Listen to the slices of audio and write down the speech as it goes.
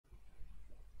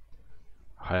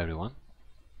Hi everyone.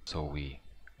 So we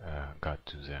got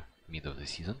to the mid of the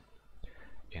season,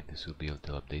 and this will be a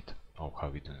little update of how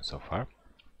we're doing so far.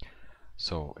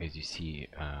 So as you see,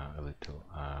 a little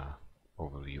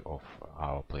overview of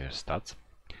our player stats.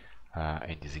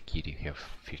 Andy Zakiri have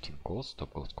 15 goals,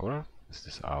 top goal scorer. This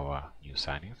is our new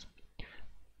signings.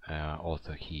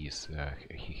 Also, he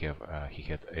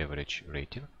had average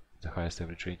rating, the highest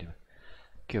average rating.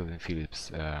 Kelvin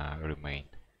Phillips remain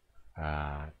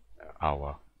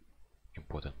our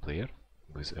important player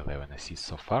with 11 assists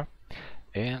so far,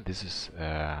 and this is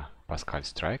Pascal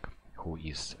Strike, who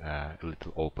is a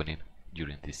little opening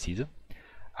during this season.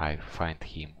 I find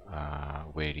him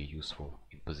very useful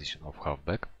in position of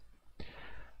halfback.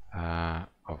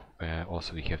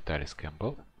 Also we have Tyrese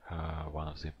Campbell, one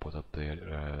of the important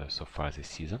players so far this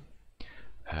season,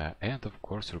 and of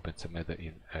course Ruben Semedo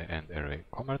and Ray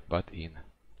Comrade, but in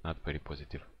not very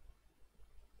positive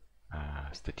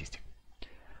statistic.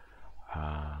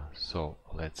 So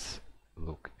let's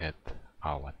look at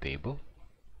our table.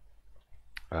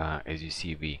 As you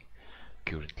see, we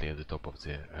currently at the top of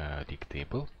the league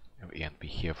table, and we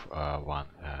have one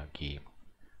game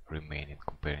remaining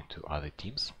comparing to other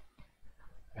teams,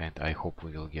 and I hope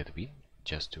we will get win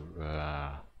just to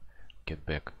get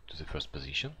back to the first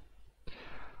position.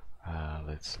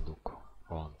 Let's look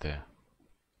on the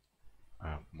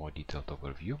more detailed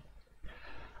overview.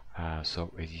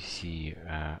 So as you see,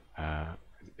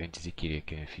 Andy Zakiri and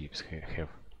Kelvin Phillips have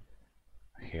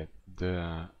had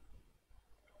the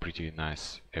pretty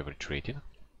nice average rating.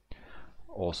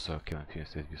 Also, Kelvin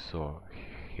Phillips, as we saw,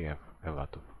 had a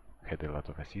lot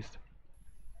of assists,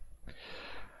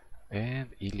 and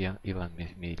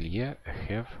Ilan Melia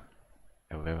have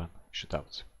 11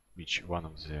 shootouts, which one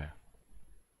of the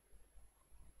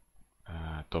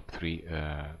top 3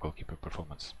 goalkeeper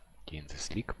performance in this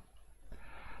league.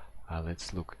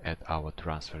 Let's look at our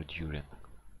transfer during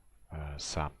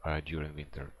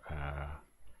winter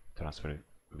transfer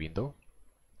window.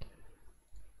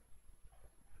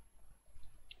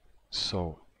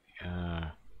 So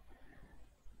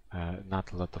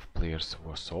not a lot of players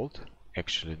were sold.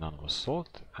 Actually, none was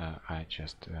sold. I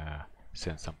just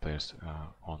sent some players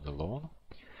on the loan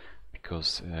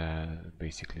because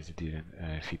basically they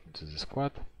didn't fit into the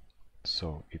squad.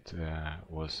 So it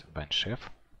was Ben Shev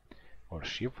or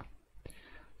Shiv,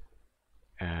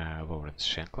 Lawrence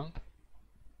Shankland,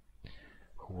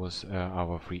 who was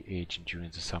our free agent during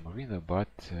the summer window,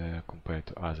 but compared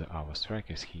to our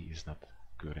strikers, he is not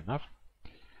good enough.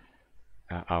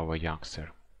 Our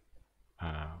youngster,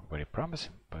 very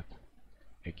promising, but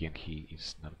again he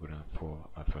is not good enough for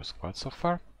our first squad so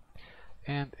far.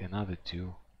 And another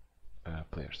 2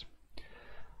 players.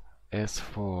 As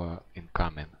for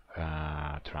incoming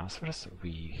transfers,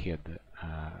 we had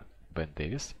Ben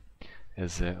Davis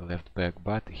as a left back,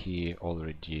 but he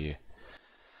already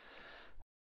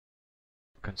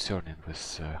concerning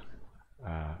with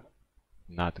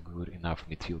not good enough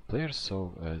midfield players,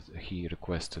 so he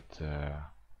requested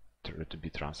to be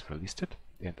transfer listed,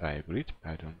 and I agreed.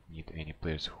 I don't need any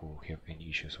players who have any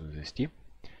issues with this team,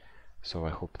 so I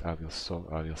hope I will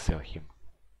sell him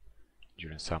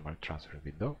during summer transfer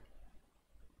window.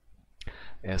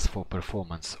 As for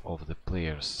performance of the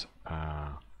players,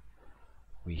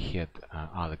 we had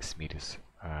Alex Miris,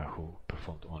 who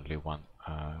performed only 1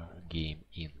 game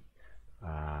in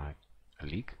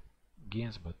league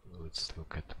games, but let's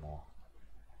look at more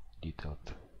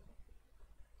detailed.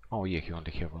 Oh yeah, he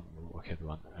only had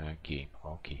one game.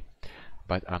 Okay,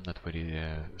 but I'm not very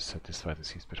satisfied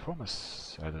with his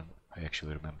performance. I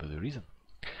actually remember the reason.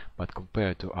 But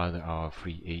compared to our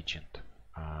free agent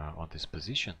on this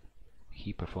position,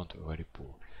 he performed very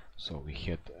poor. So we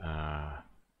had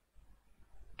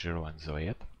Jero and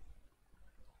Zoet,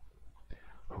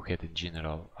 who had in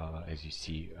general, as you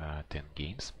see, 10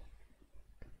 games.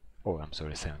 Oh, I'm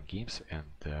sorry, 7 games,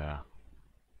 and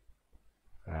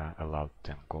allowed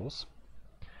 10 goals.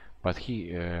 But he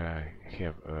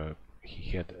had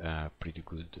a pretty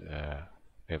good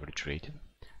average rating,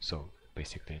 so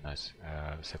basically a nice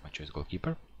second choice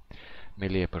goalkeeper.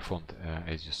 Melia performed,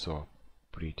 as you saw,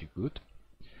 pretty good.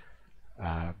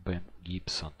 Ben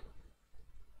Gibson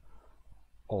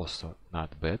also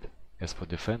not bad. As for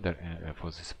defender,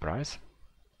 for this price,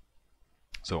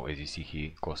 so as you see,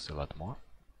 he costs a lot more.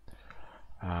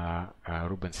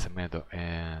 Ruben Semedo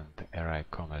and Ray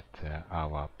Comrade,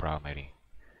 our primary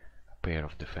pair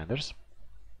of defenders.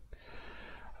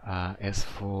 As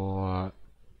for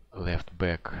left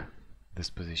back, this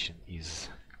position is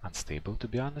unstable, to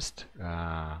be honest.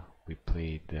 We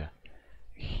played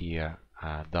here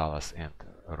Dallas and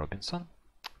Robinson,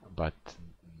 but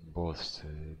both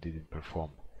didn't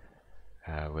perform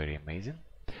very amazing.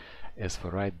 As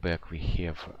for right back, we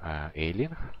have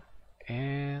Ailing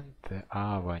and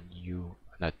our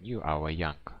our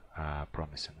young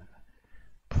promising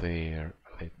player.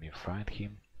 Let me find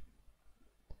him.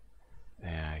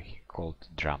 He called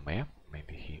Drame.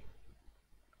 Maybe he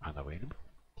unavailable.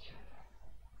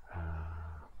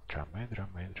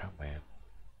 Drame.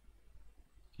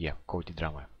 Yeah, Cody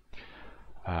Drame.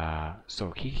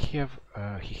 So he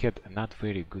had not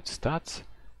very good stats,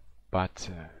 but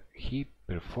he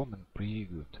performed pretty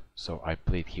good. So I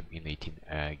played him in 18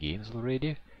 games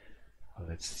already.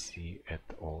 Let's see at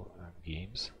all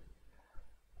games.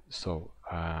 So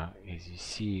as you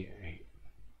see,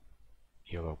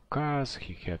 yellow cards.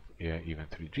 He had even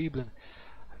 3 dribbling.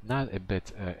 Not a bad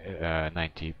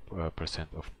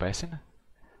 90% of passing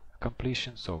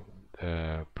completion, so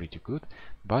pretty good.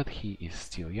 But he is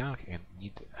still young and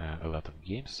need a lot of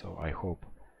games. So I hope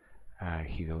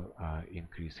he will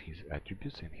increase his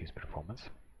attributes and his performance.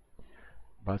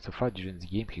 But so far during the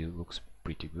game he looks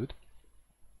pretty good.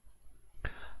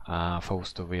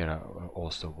 Fausto Vera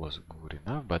also was good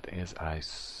enough, but as I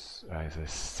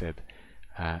said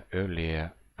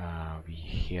earlier, we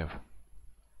have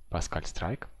Pascal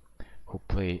Strike, who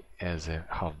play as a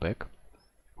halfback,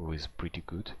 who is pretty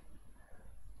good.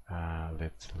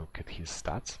 Let's look at his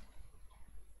stats.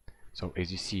 So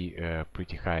as you see,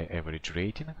 pretty high average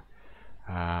rating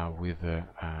with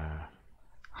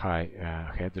high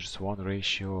headers won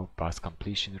ratio, pass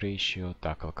completion ratio,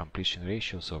 tackle completion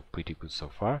ratio, so pretty good so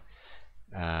far.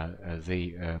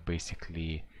 They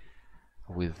basically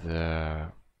with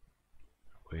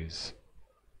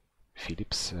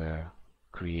Phillips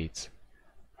creates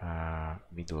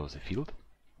middle of the field.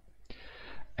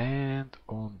 And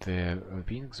on the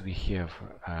wings we have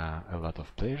a lot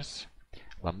of players.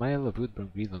 Lamela,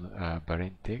 Woodburn, Whelan,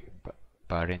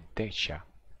 Barentecha,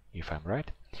 if I'm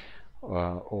right.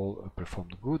 All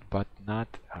performed good, but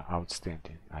not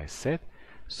outstanding, I said.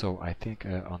 So I think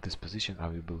on this position I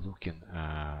will be looking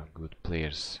good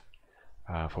players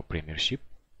for Premiership,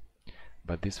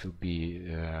 but this will be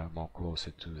more closer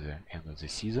to the end of the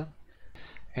season.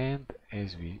 And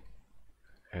as we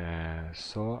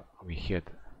saw, we had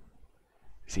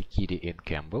Zekiri and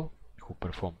Campbell, who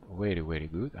performed very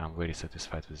good. I'm very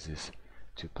satisfied with these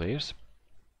 2 players.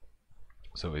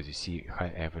 So as you see,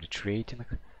 high average rating,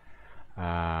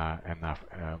 enough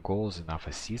goals, enough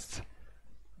assists.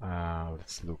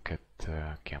 Let's look at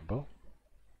Campbell.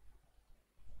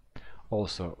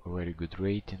 Also very good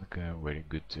rating, very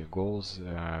good goals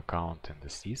count and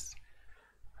assists.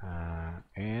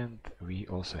 And we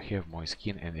also have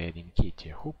Moiskin and Edin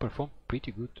Ketia, who performed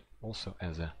pretty good also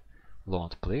as a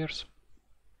loaned players.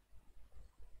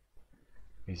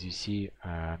 As you see,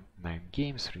 9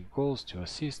 games, 3 goals, 2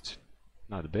 assists,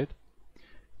 not bad.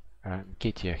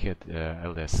 Ketia had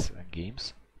less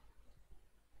games,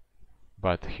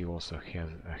 but he also has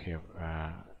have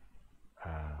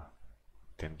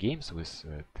 10 games with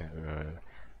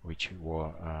which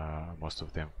were most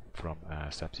of them from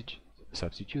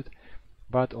substitute,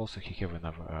 but also he have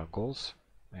enough goals,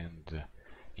 and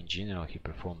in general he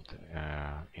performed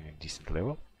in a decent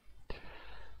level.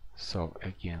 So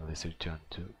again, let's return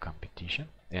to competition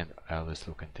and let's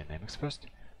look at dynamics first.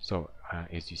 So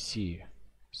as you see,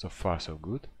 so far so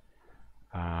good.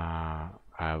 I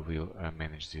will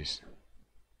manage this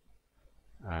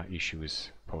issue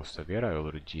with Fausto Vera. I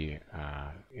already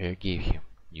gave him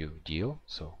new deal,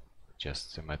 so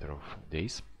just a matter of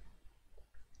days.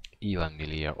 Ilan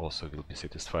Milia also will be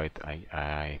satisfied,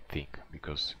 I think,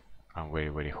 because I'm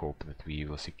very hope that we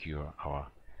will secure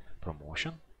our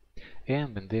promotion.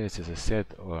 And Ben Davis, as I said,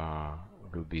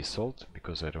 will be sold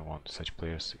because I don't want such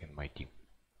players in my team.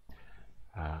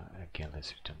 Again,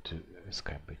 let's return to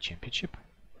SkyBet Championship.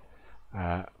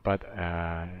 But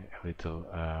a little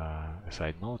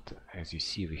side note, as you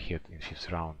see, we had in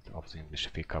 5th round of the English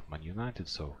FA Cup Man United,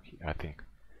 so I think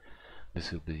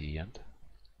this will be the end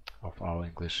of our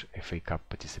English FA Cup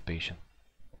participation.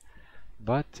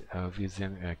 But we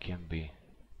then can be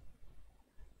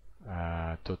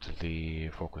totally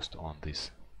focused on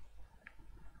this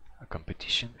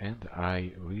competition, and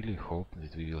I really hope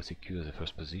that we will secure the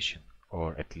first position,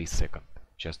 or at least second,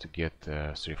 just to get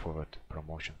straightforward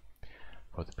promotion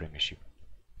for the Premiership.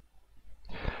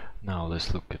 Now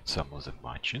let's look at some of the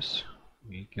matches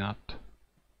we got.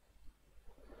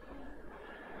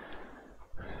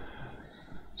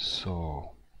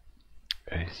 So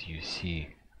as you see,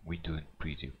 we're doing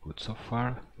pretty good so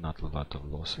far, not a lot of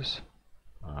losses.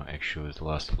 Actually the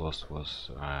last loss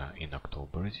was in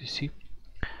October, as you see.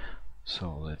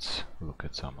 So let's look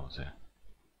at some of the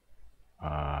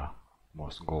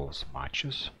most goals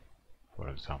matches. For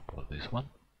example, this one.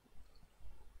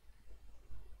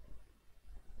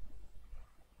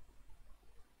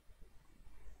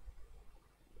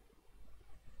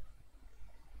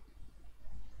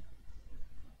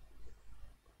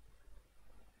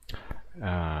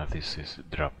 This is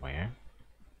Drapmaya,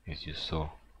 as you saw,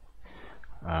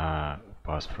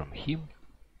 pass from him,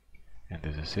 and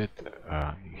as I said,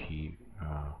 he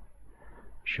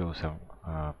shows some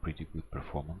pretty good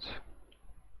performance.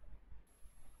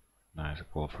 Nice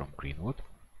goal from Greenwood,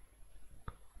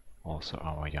 also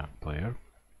our young player.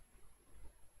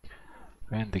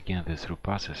 And again, the through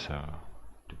passes,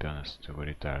 to be honest,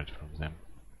 very tired from them.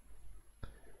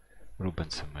 Ruben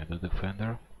Semedo,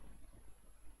 defender.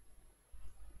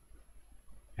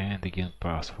 And again,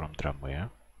 pass from Drapmaya.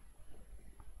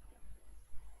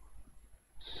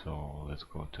 So let's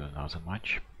go to another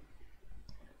match.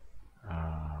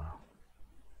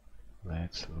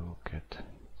 Let's look at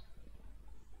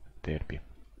Derby.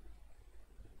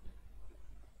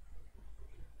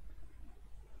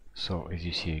 So as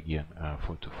you see again,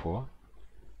 4-4,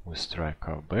 we strike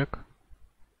our back,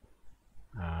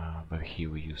 but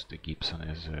here we use the Gibson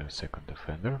as a second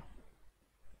defender,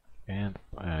 and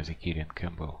Zakiri and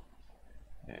Campbell,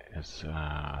 as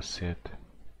said,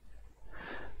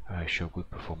 show good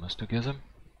performance together.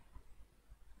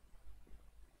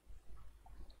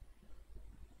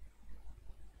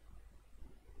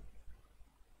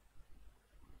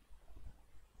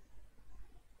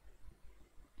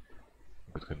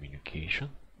 Good communication.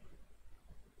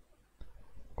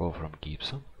 Goal from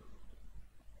Gibson.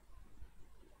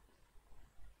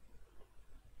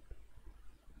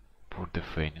 Poor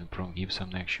defending from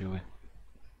Gibson actually.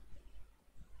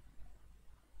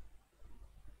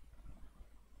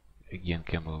 Again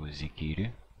Campbell with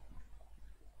Zakiri.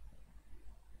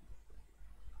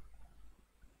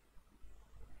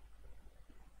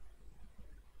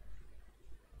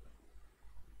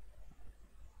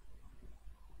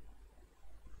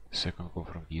 Second goal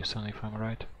from Gibson, if I'm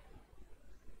right.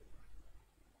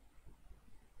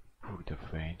 Poor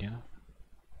defending.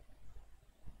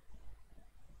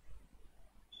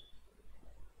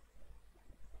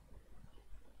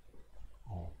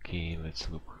 Okay, let's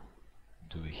look.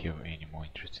 Do we have any more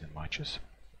interesting matches?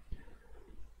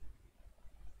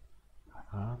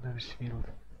 Huddersfield,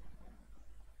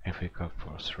 FA Cup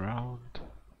first round.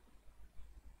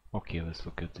 Okay, let's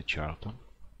look at the Charlton.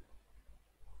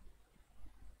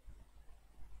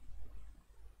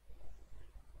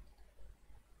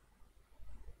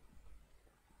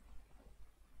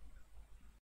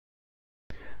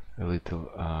 A little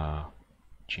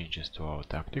changes to our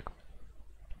tactic.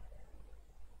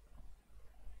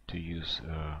 To use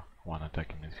one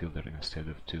attacking midfielder instead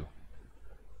of two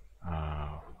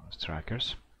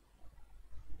strikers.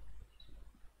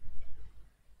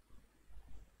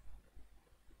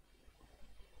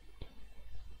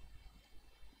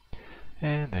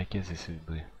 And I guess this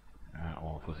will be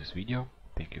all for this video.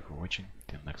 Thank you for watching.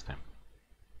 Till next time.